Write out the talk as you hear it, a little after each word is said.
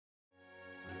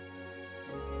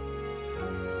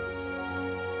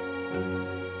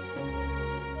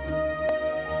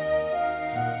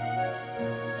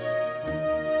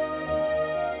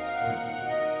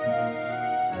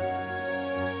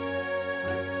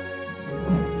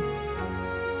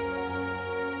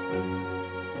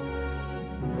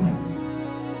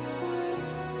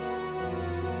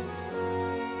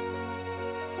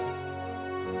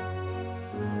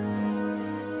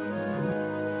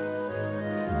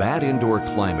bad indoor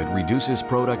climate reduces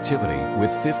productivity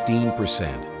with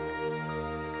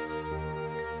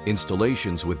 15%.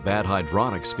 Installations with bad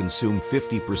hydronics consume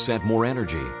 50% more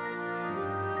energy.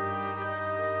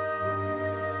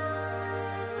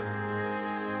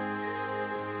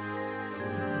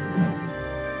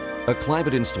 A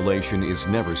climate installation is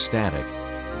never static,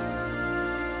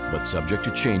 but subject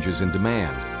to changes in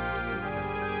demand.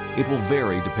 It will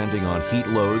vary depending on heat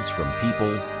loads from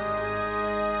people,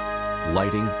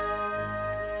 lighting,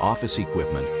 office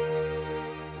equipment,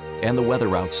 and the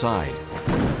weather outside.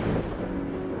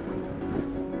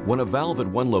 When a valve at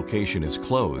one location is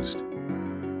closed,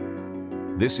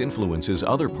 this influences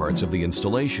other parts of the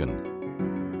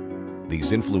installation.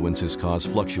 These influences cause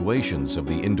fluctuations of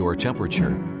the indoor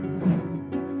temperature,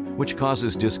 which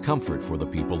causes discomfort for the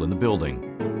people in the building.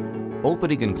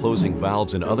 Opening and closing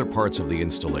valves in other parts of the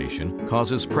installation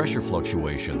causes pressure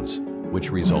fluctuations, which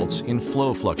results in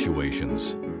flow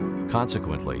fluctuations.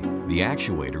 Consequently, the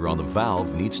actuator on the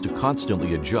valve needs to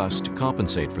constantly adjust to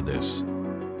compensate for this.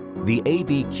 The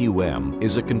AB-QM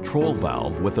is a control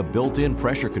valve with a built-in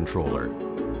pressure controller.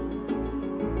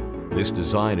 This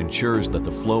design ensures that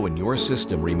the flow in your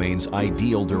system remains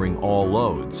ideal during all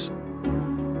loads.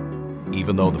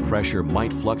 Even though the pressure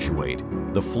might fluctuate,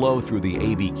 the flow through the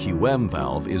AB-QM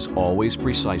valve is always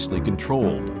precisely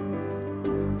controlled.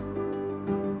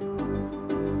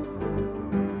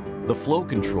 The flow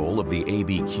control of the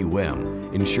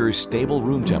AB-QM ensures stable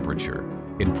room temperature,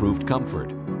 improved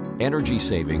comfort, energy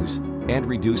savings, and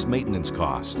reduced maintenance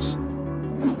costs.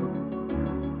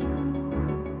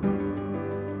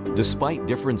 Despite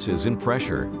differences in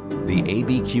pressure, the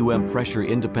AB-QM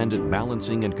pressure-independent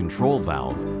balancing and control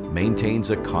valve maintains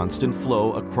a constant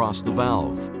flow across the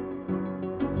valve.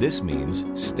 This means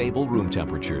stable room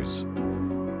temperatures.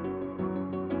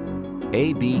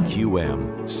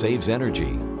 AB-QM saves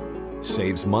energy,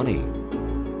 saves money,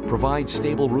 provides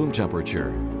stable room temperature,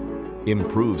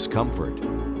 improves comfort,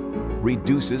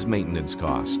 reduces maintenance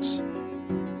costs.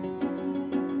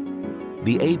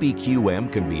 The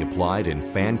AB-QM can be applied in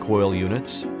fan coil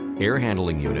units, air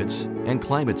handling units, and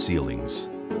climate ceilings.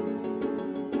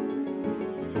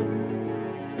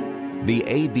 The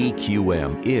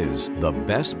AB-QM is the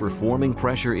best performing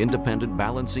pressure-independent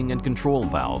balancing and control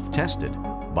valve tested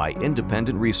by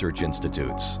independent research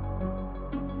institutes.